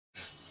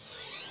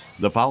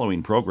The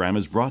following program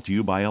is brought to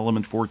you by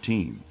Element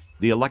 14,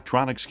 the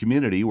electronics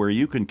community where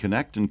you can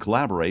connect and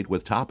collaborate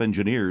with top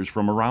engineers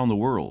from around the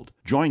world.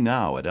 Join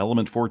now at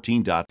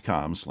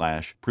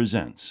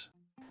element14.com/presents.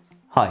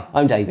 Hi,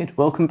 I'm David.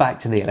 Welcome back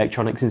to the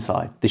Electronics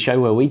Inside, the show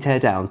where we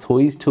tear down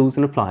toys, tools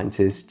and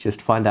appliances just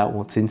to find out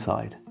what's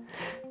inside.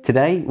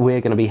 Today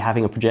we're going to be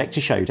having a projector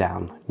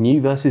showdown,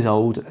 new versus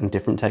old and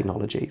different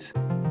technologies.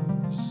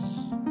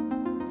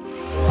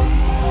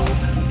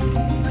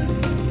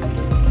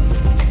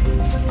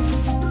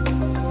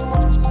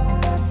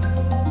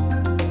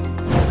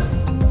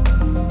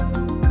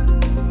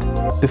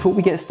 Before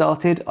we get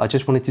started, I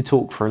just wanted to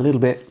talk for a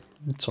little bit,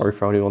 sorry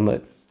for anyone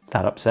that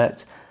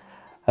upset,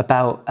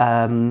 about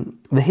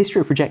the history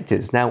of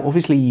projectors. Now,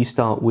 obviously you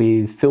start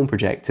with film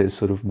projectors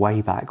sort of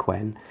way back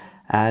when,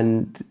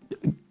 and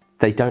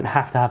they don't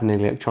have to have any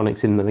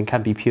electronics in them, they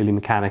can be purely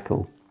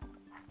mechanical.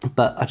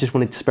 But I just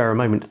wanted to spare a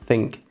moment to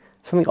think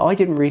something I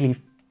didn't really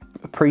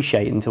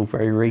appreciate until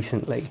very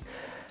recently.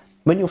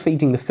 When you're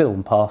feeding the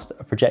film past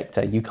a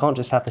projector, you can't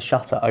just have the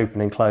shutter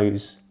open and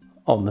close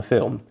on the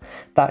film.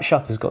 That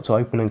shutter's got to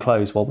open and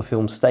close while the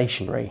film's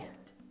stationary.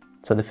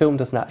 So the film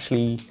doesn't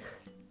actually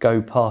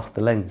go past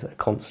the lens at a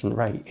constant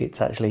rate. It's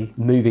actually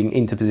moving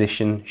into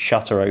position,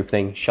 shutter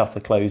opening,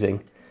 shutter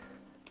closing.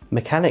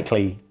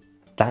 Mechanically,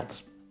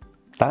 that's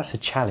a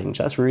challenge.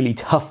 That's really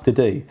tough to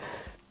do.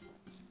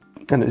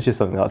 And it's just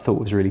something that I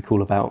thought was really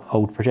cool about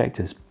old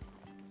projectors.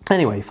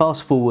 Anyway,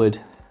 fast forward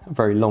a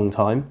very long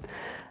time,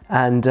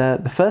 and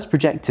the first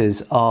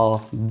projectors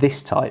are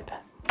this type,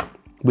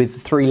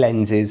 with 3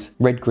 lenses,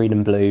 red, green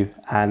and blue,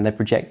 and they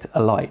project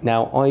a light.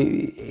 Now,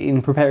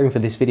 in preparing for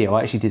this video,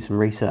 I actually did some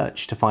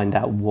research to find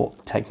out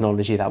what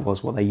technology that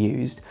was, what they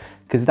used,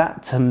 because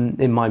that,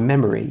 in my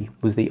memory,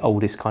 was the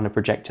oldest kind of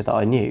projector that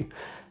I knew.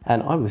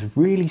 And I was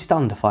really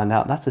stunned to find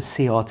out that's a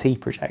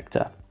CRT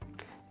projector.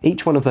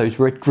 Each one of those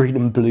red, green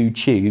and blue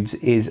tubes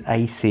is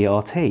a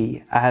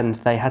CRT, and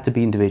they had to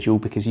be individual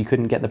because you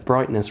couldn't get the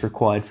brightness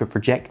required for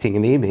projecting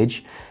an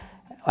image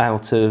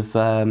out of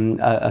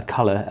a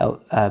colour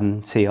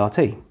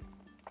CRT.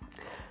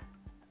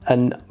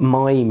 And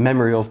my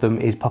memory of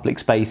them is public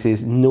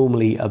spaces,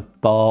 normally a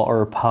bar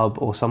or a pub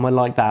or somewhere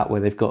like that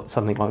where they've got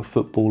something like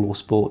football or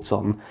sports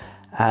on.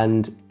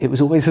 And it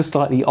was always a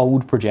slightly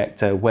old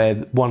projector where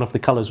one of the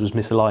colours was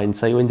misaligned,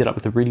 so you ended up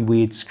with a really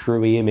weird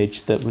screwy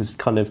image that was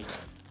kind of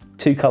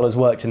 2 colours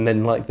worked and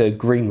then like the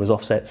green was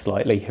offset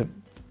slightly.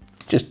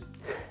 Just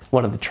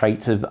one of the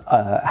traits of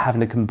having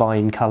to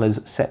combine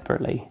colours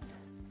separately.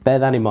 Bear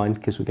that in mind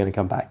because we're going to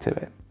come back to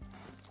it.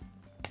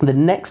 The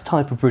next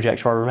type of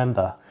projector I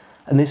remember,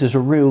 and this was a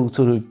real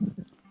sort of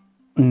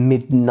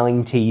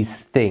mid-90s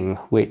thing,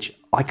 which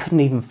I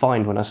couldn't even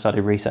find when I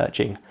started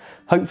researching.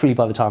 Hopefully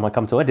by the time I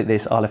come to edit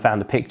this, I'll have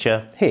found a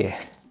picture here.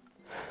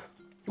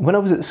 When I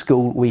was at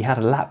school, we had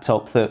a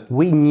laptop that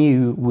we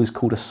knew was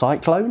called a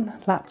Cyclone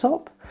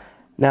laptop.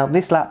 Now,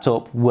 this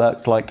laptop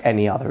worked like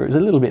any other. It was a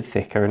little bit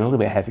thicker and a little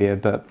bit heavier,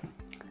 but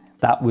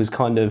that was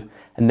kind of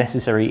a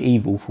necessary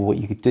evil for what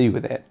you could do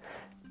with it.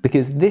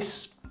 Because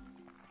this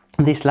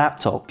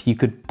laptop, you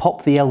could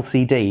pop the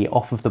LCD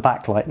off of the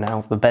backlight now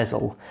of the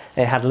bezel.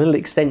 It had a little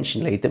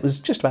extension lead that was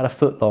just about a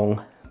foot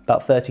long,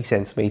 about 30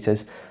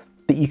 centimeters,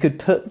 but you could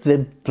put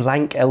the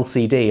blank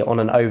LCD on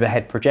an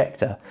overhead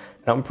projector.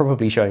 Now, I'm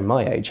probably showing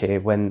my age here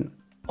when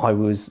I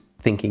was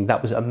thinking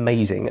that was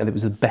amazing and it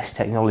was the best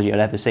technology I'd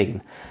ever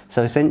seen.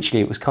 So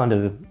essentially it was kind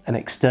of an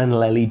external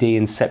LED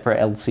and separate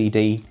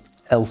LCD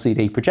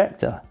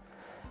projector.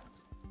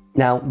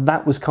 Now,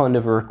 that was kind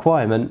of a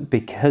requirement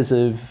because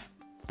of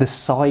the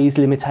size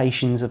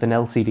limitations of an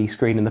LCD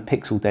screen and the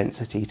pixel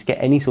density. To get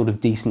any sort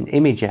of decent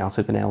image out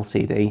of an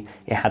LCD,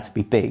 it had to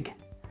be big.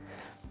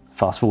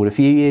 Fast forward a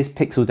few years,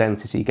 pixel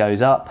density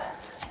goes up,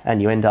 and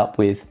you end up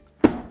with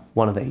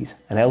one of these,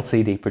 an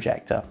LCD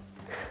projector.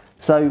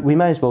 So we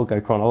may as well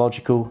go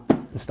chronological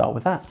and start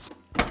with that.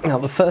 Now,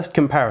 the first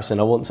comparison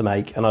I want to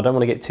make, and I don't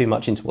want to get too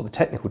much into what the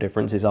technical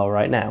differences are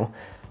right now,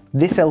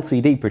 this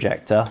LCD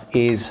projector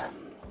is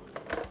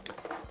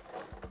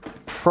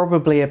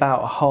probably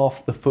about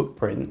half the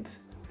footprint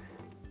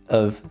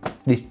of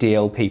this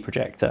DLP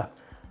projector.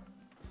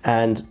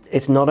 And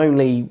it's not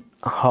only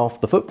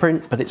half the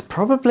footprint, but it's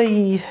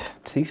probably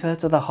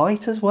 2/3 of the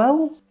height as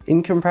well.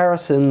 In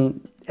comparison,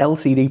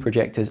 LCD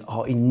projectors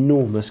are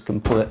enormous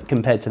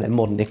compared to their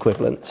modern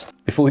equivalents.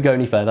 Before we go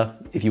any further,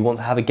 if you want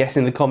to have a guess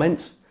in the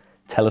comments,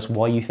 tell us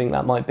why you think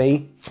that might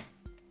be.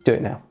 Do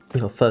it now.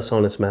 Well, first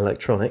on some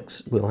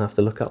electronics, we'll have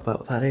to look up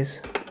what that is.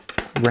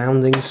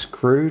 Rounding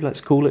screw,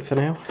 let's call it for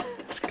now.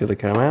 It's gonna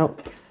come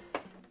out.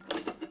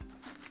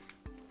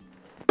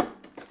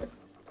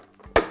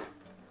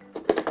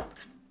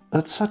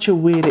 That's such a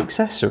weird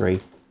accessory.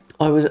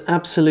 I was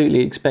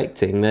absolutely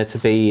expecting there to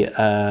be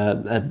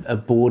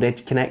a board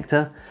edge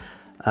connector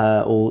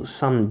or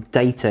some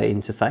data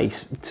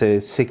interface to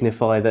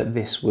signify that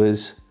this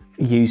was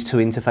used to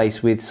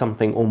interface with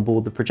something on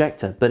board the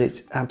projector, but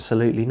it's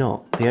absolutely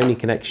not. The only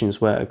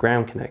connections were a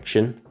ground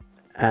connection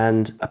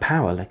and a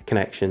power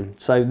connection.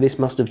 So this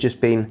must have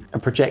just been a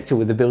projector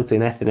with a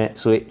built-in Ethernet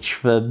switch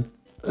for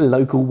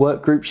local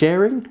work group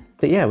sharing.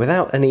 But yeah,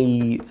 without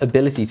any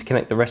ability to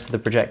connect the rest of the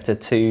projector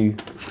to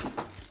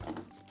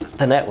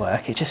the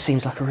network, it just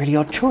seems like a really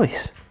odd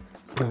choice.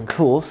 And of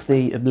course,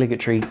 the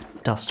obligatory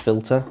dust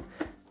filter,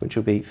 which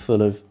will be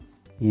full of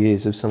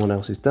years of someone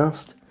else's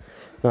dust.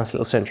 Nice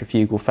little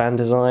centrifugal fan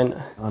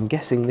design. I'm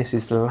guessing this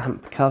is the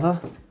lamp cover,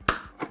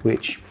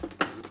 which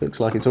looks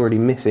like it's already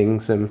missing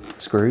some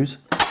screws.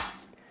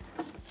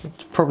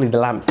 It's probably the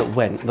lamp that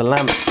went. The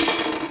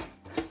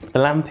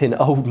lamp in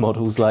old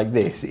models like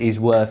this is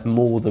worth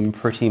more than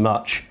pretty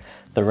much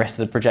the rest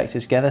of the projector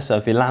together. So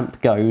if your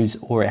lamp goes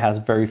or it has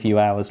very few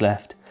hours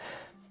left,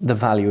 the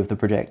value of the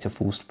projector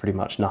falls to pretty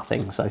much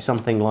nothing. So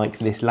something like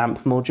this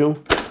lamp module,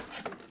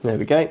 there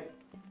we go.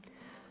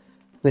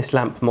 This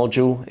lamp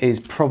module is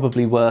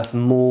probably worth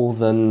more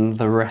than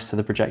the rest of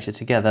the projector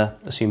together,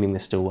 assuming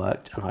this still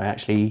worked. And I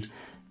actually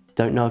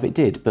don't know if it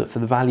did, but for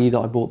the value that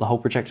I bought the whole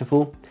projector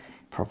for,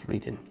 it probably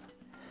didn't.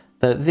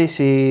 But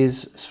this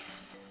is, as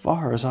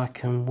far as I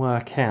can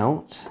work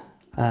out,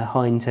 a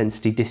high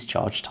intensity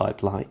discharge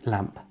type light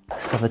lamp.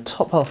 So the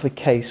top half of the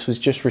case was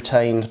just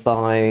retained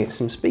by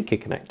some speaker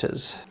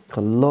connectors.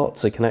 Got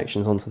lots of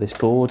connections onto this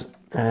board,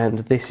 and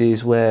this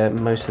is where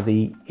most of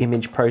the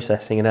image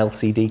processing and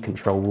LCD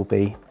control will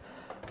be.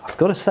 I've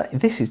got to say,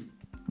 this is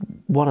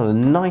one of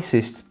the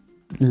nicest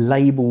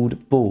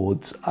labelled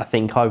boards I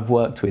think I've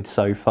worked with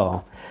so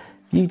far.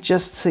 You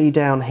just see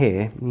down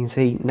here, you can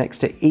see next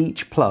to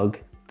each plug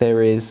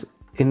there is,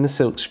 in the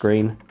silk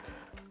screen,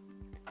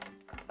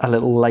 a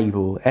little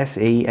label,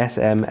 SE,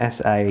 SM,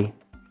 SA,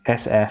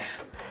 SF,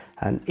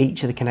 and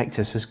each of the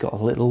connectors has got a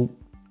little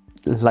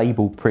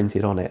label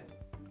printed on it.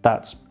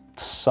 That's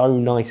so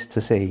nice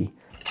to see.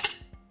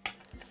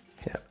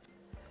 Yeah.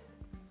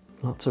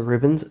 Lots of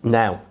ribbons.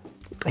 Now,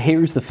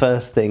 here's the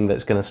first thing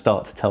that's going to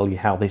start to tell you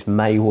how this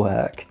may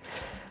work.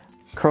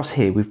 Across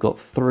here we've got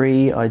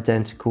 3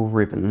 identical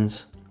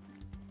ribbons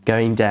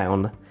going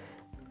down,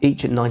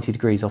 each at 90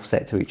 degrees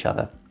offset to each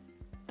other.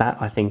 That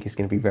I think is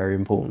going to be very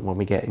important when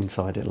we get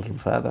inside it a little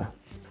further.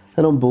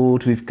 And on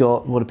board we've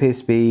got what appears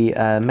to be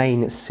a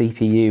main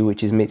CPU,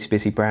 which is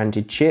Mitsubishi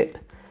branded chip,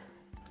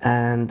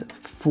 and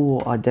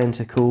 4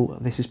 identical,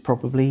 this is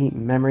probably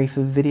memory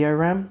for video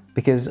RAM,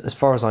 because as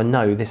far as I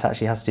know this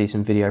actually has to do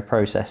some video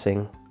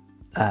processing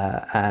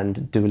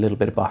and do a little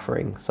bit of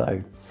buffering,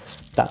 so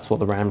that's what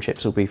the RAM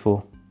chips will be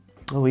for.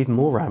 Oh, even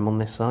more RAM on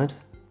this side.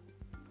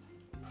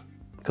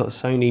 Got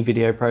Sony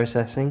video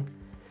processing,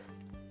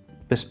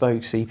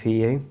 bespoke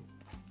CPU.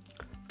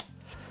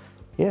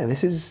 Yeah,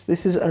 this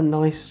is a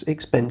nice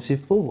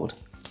expensive board.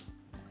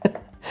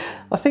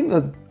 I think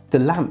the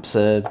lamps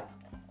are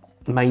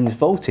mains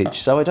voltage,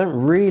 so I don't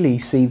really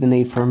see the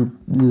need for a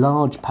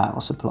large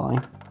power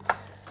supply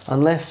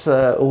unless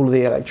all of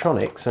the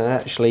electronics are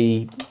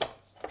actually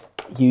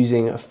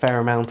using a fair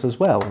amount as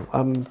well.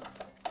 And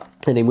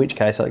in which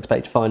case I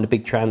expect to find a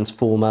big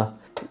transformer,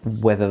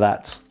 whether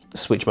that's a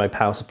switch mode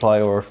power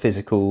supply or a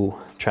physical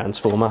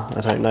transformer,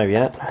 I don't know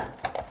yet.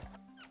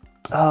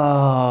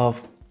 Oh,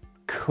 of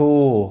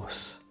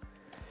course.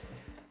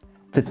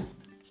 The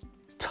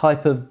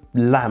type of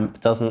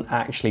lamp doesn't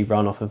actually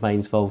run off of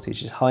mains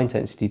voltage. It's a high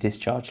intensity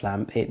discharge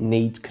lamp. It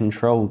needs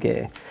control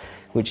gear,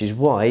 which is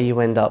why you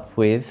end up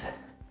with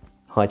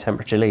high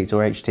temperature leads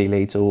or HT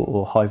leads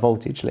or high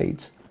voltage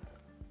leads.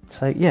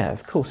 So yeah,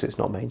 of course it's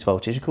not mains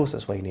voltage. Of course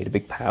that's why you need a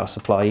big power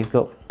supply. You've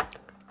got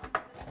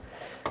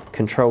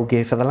control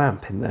gear for the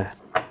lamp in there.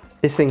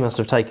 This thing must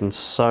have taken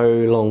so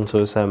long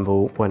to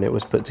assemble when it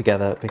was put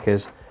together,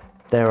 because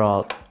there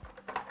are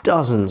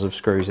dozens of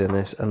screws in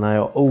this and they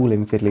are all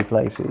in fiddly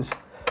places.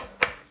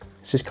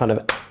 It's just kind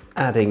of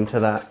adding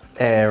to that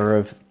air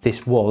of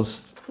this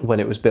was, when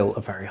it was built,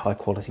 a very high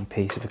quality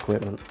piece of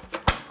equipment.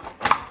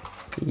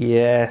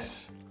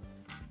 Yes.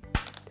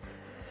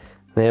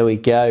 There we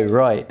go,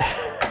 right.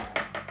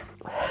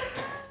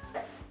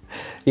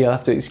 You'll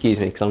have to excuse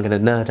me because I'm going to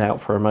nerd out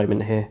for a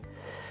moment here.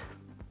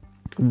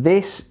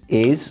 This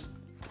is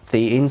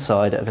the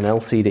inside of an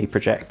LCD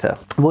projector.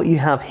 What you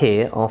have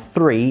here are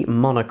 3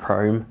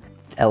 monochrome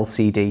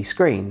LCD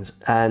screens,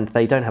 and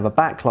they don't have a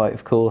backlight,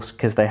 of course,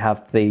 because they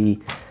have the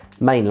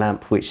main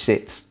lamp, which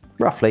sits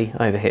roughly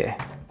over here,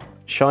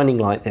 shining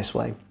light this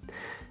way.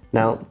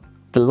 Now,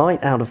 the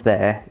light out of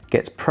there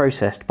gets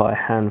processed by a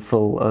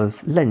handful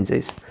of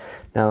lenses.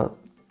 Now,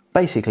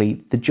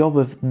 basically, the job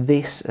of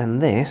this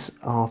and this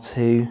are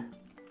to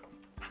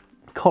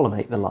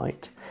collimate the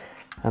light.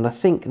 And I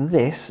think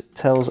this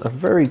tells a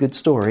very good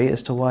story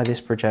as to why this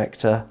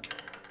projector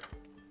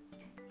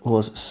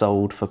was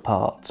sold for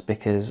parts,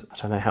 because I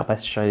don't know how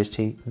best to show this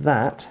to you.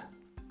 That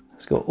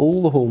has got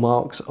all the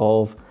hallmarks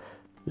of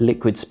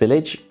liquid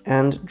spillage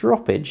and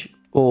droppage,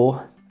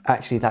 or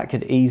actually that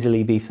could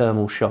easily be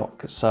thermal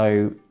shock.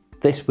 So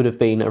this would have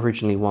been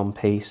originally one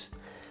piece,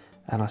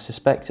 and I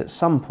suspect at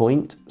some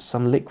point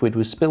some liquid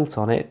was spilt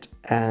on it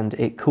and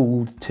it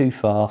cooled too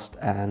fast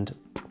and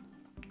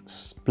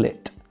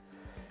split,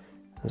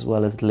 as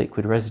well as the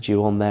liquid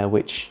residue on there,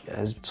 which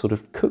has sort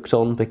of cooked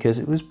on because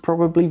it was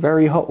probably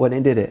very hot when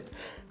it did it.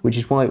 which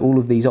is why all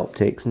of these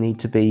optics need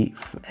to be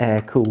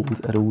air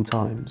cooled at all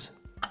times.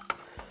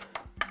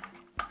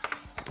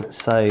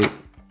 So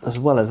as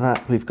well as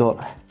that, we've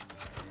got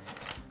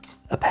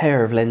a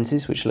pair of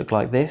lenses which look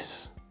like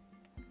this,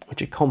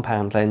 which are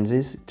compound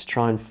lenses to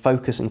try and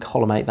focus and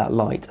collimate that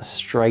light as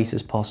straight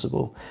as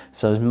possible.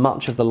 So as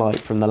much of the light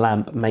from the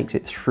lamp makes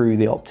it through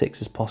the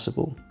optics as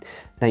possible.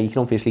 Now you can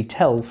obviously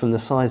tell from the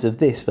size of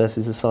this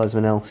versus the size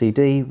of an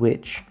LCD,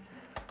 which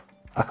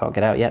I can't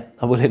get out yet,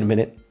 I will in a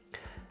minute.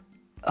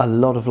 A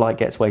lot of light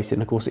gets wasted,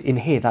 and of course in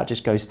here that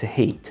just goes to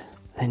heat.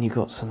 Then you've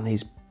got some of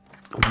these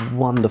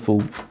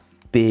wonderful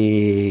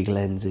big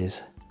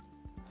lenses.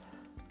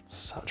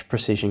 Such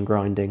precision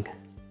grinding.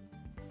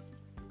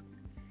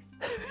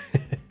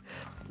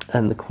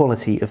 And the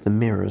quality of the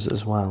mirrors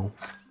as well.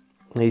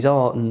 These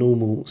are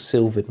normal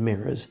silvered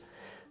mirrors,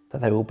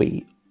 but they will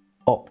be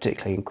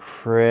optically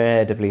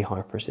incredibly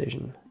high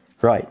precision.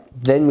 Right,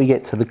 then we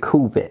get to the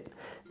cool bit.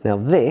 Now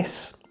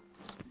this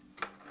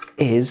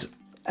is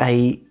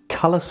a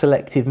color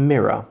selective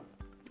mirror.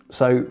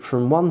 So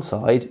from one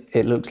side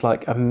it looks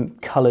like a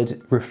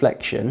coloured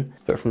reflection,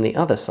 but from the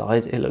other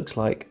side it looks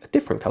like a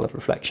different coloured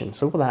reflection.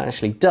 So what that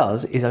actually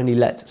does is only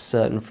let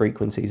certain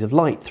frequencies of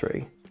light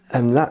through.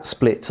 And that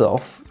splits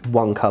off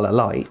one colour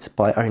light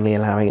by only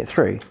allowing it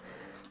through.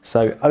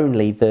 So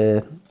only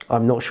the,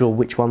 I'm not sure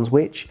which one's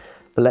which,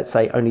 but let's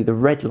say only the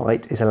red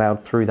light is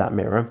allowed through that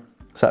mirror.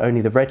 So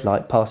only the red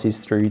light passes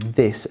through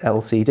this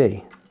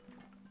LCD.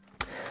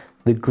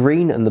 The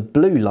green and the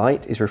blue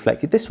light is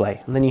reflected this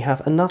way, and then you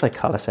have another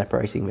colour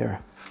separating mirror,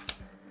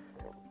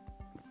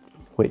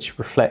 which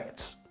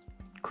reflects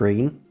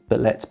green but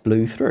lets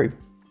blue through.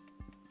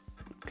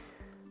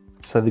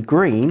 So the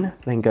green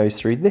then goes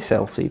through this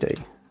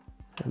LCD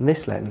and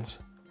this lens,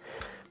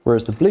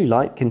 whereas the blue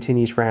light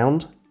continues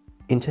round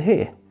into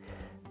here.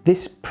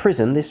 This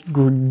prism, this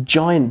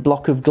giant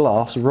block of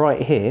glass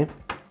right here,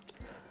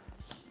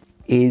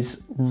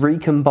 is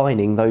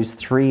recombining those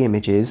three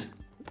images,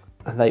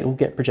 and they all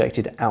get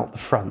projected out the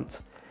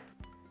front.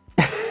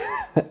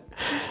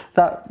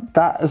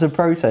 that as a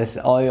process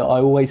I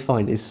always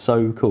find is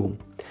so cool.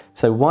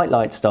 So white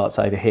light starts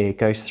over here,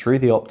 goes through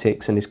the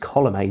optics and is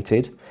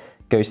collimated,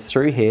 goes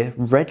through here,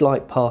 red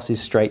light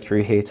passes straight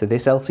through here to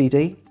this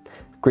LCD,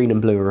 green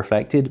and blue are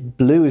reflected,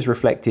 blue is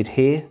reflected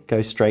here,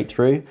 goes straight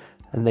through,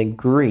 and then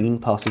green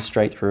passes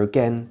straight through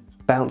again,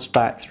 bounced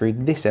back through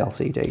this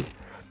LCD.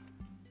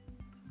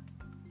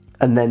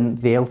 And then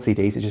the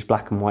LCDs are just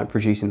black and white,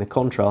 producing the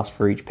contrast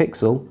for each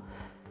pixel,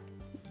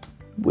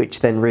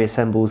 which then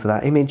reassembles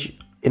that image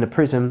in a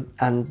prism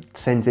and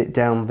sends it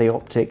down the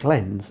optic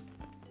lens.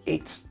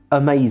 It's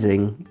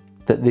amazing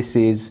that this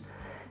is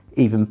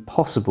even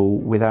possible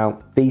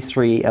without these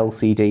three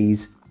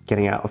LCDs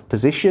getting out of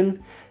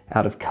position,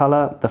 out of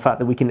colour, the fact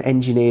that we can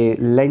engineer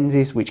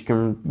lenses which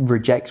can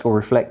reject or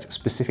reflect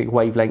specific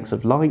wavelengths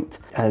of light.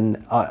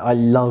 And I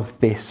love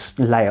this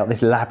layout,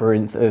 this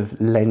labyrinth of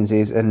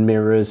lenses and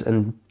mirrors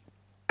and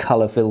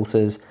colour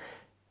filters.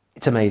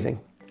 It's amazing.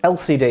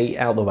 LCD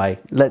out the way,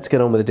 let's get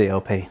on with the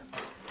DLP.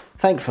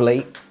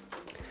 Thankfully,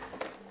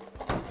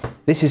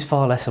 this is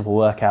far less of a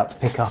workout to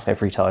pick up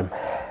every time.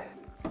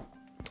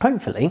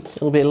 Hopefully,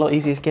 it'll be a lot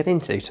easier to get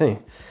into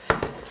too,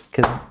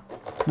 because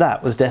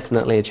that was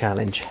definitely a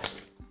challenge.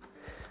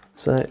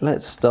 So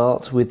let's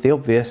start with the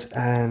obvious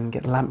and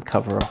get the lamp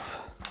cover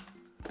off.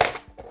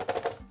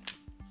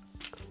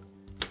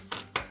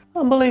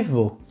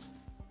 Unbelievable.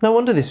 No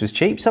wonder this was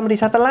cheap. Somebody's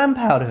had the lamp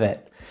out of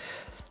it.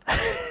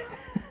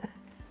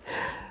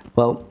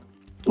 Well,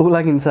 all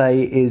I can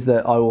say is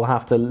that I will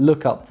have to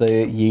look up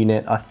the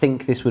unit. I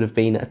think this would have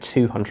been a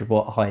 200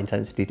 watt high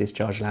intensity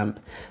discharge lamp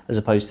as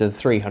opposed to the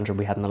 300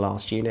 we had in the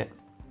last unit.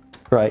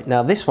 Right,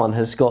 now this one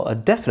has got a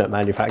definite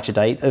manufacture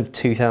date of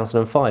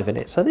 2005 in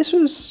it. So this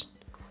was,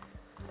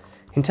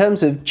 in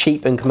terms of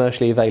cheap and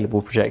commercially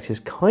available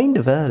projectors, kind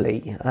of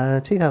early.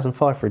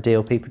 2005 for a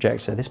DLP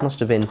projector. This must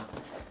have been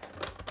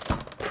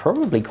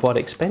probably quite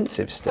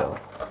expensive still.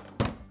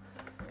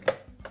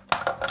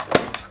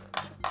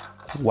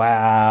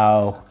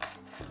 Wow.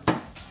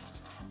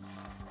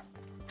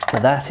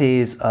 That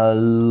is a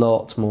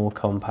lot more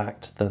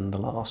compact than the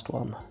last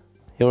one.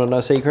 You want to know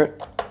a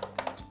secret?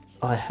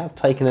 I have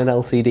taken an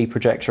LCD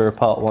projector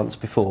apart once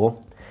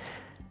before.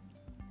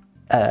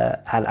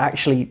 And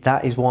actually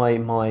that is why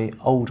my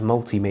old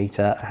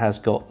multimeter has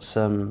got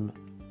some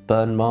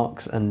burn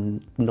marks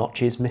and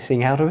notches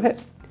missing out of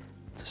it.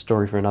 It's a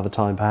story for another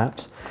time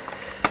perhaps.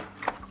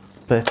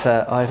 But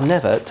I've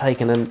never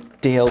taken a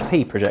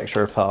DLP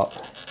projector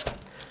apart.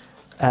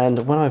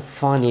 And when I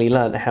finally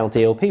learned how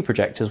DLP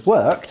projectors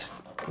worked,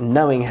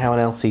 knowing how an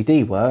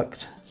LCD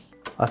worked,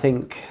 I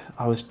think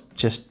I was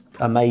just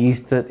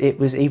amazed that it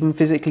was even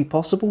physically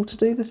possible to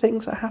do the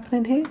things that happen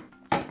in here.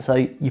 So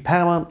you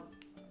power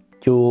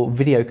your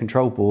video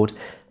control board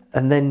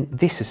and then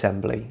this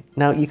assembly.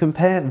 Now you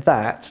compare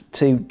that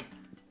to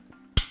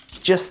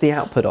just the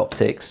output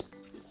optics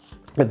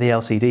of the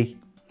LCD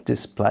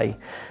display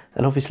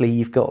And obviously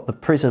you've got the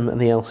prism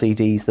and the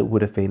LCDs that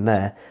would have been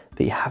there,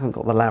 but you haven't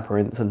got the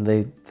labyrinth and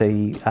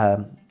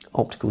the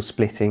optical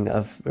splitting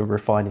of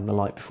refining the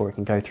light before it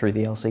can go through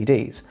the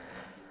LCDs.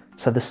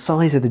 So the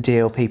size of the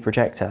DLP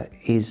projector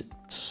is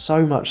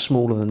so much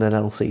smaller than an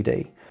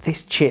LCD.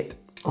 This chip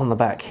on the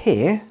back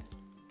here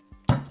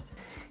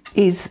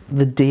is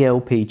the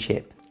DLP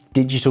chip,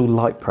 digital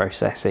light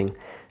processing.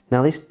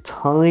 Now this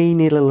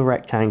tiny little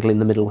rectangle in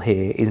the middle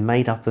here is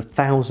made up of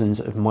thousands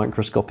of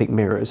microscopic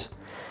mirrors.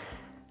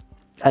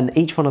 And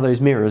each one of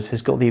those mirrors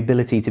has got the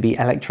ability to be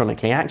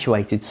electronically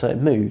actuated so it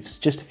moves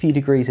just a few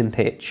degrees in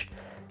pitch.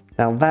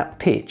 Now that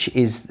pitch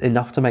is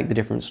enough to make the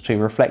difference between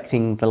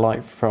reflecting the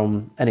light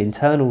from an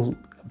internal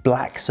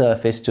black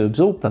surface to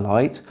absorb the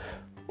light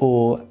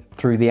or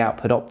through the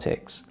output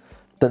optics.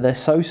 But they're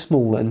so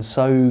small and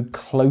so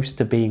close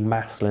to being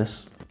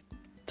massless,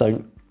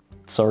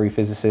 sorry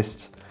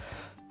physicists,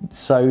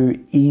 so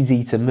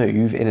easy to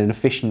move in an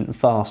efficient and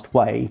fast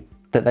way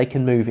that they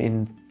can move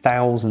in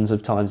thousands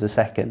of times a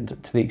second,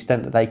 to the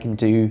extent that they can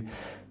do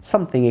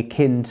something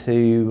akin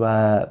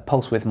to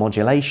pulse width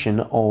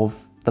modulation of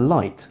the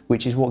light,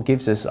 which is what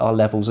gives us our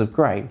levels of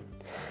grey.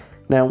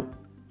 Now,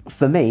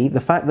 for me, the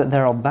fact that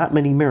there are that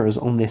many mirrors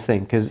on this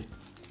thing, because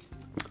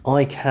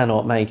I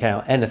cannot make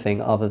out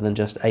anything other than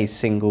just a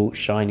single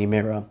shiny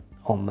mirror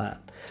on that.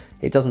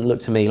 It doesn't look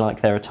to me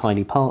like there are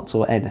tiny parts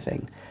or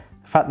anything.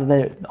 The fact that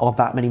there are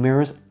that many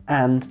mirrors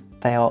and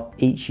they are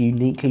each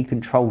uniquely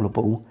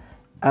controllable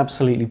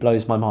absolutely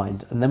blows my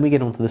mind. And then we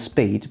get onto the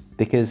speed,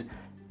 because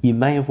you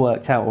may have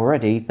worked out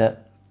already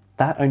that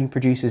that only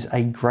produces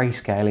a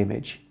grayscale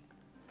image.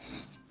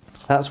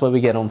 That's where we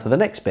get onto the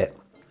next bit.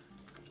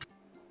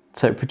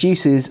 So it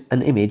produces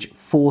an image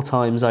 4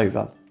 times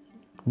over,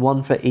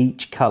 one for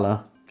each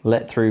colour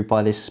let through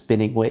by this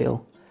spinning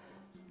wheel.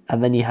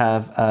 And then you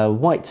have a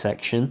white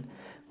section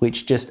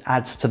which just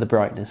adds to the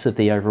brightness of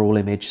the overall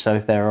image. So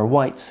if there are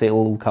whites, it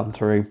will all come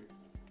through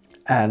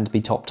and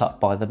be topped up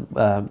by the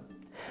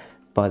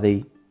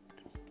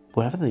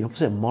whatever the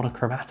opposite of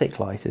monochromatic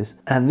light is.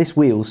 And this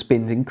wheel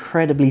spins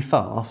incredibly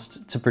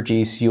fast to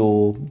produce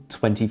your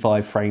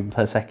 25 frame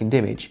per second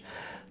image.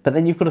 But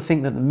then you've got to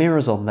think that the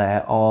mirrors on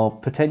there are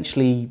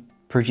potentially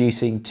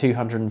producing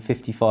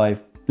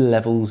 255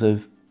 levels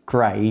of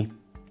grey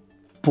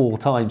 4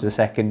 times a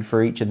second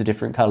for each of the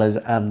different colours,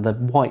 and the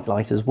white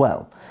light as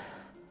well.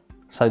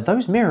 So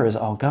those mirrors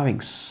are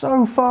going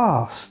so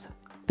fast.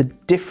 The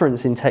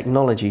difference in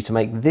technology to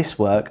make this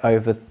work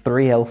over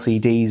 3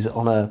 LCDs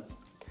on a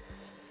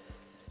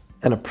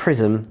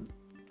prism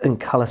and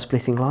colour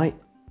splitting light,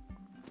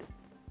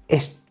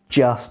 it's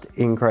just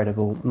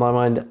incredible. My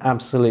mind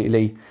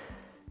absolutely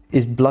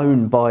is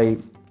blown by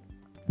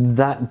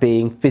that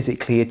being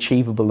physically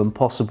achievable and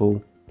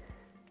possible.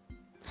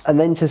 And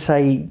then to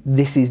say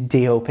this is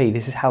DLP,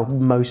 this is how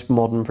most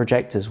modern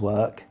projectors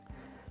work,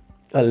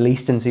 at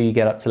least until you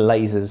get up to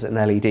lasers and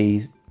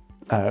LEDs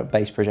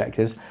based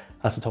projectors.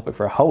 That's a topic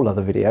for a whole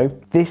other video.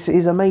 This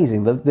is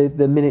amazing. The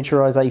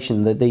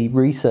miniaturization, the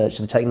research,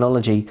 the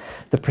technology,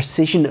 the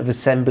precision of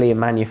assembly and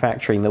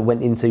manufacturing that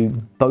went into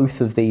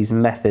both of these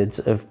methods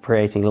of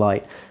creating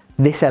light.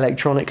 This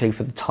electronically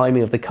for the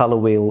timing of the color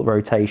wheel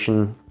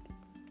rotation,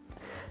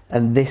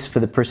 and this for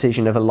the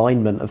precision of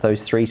alignment of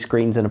those 3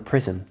 screens in a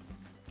prism.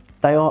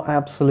 They are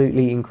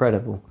absolutely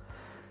incredible.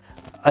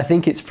 I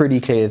think it's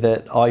pretty clear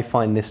that I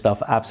find this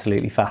stuff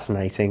absolutely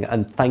fascinating,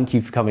 and thank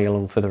you for coming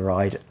along for the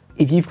ride.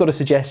 If you've got a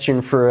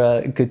suggestion for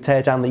a good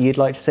teardown that you'd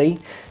like to see,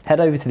 head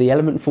over to the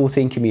Element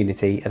 14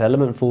 community at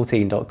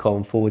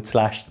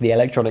element14.com/the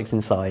electronics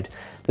inside.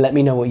 Let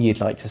me know what you'd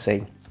like to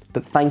see.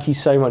 But thank you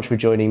so much for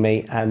joining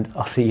me, and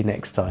I'll see you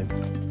next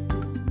time.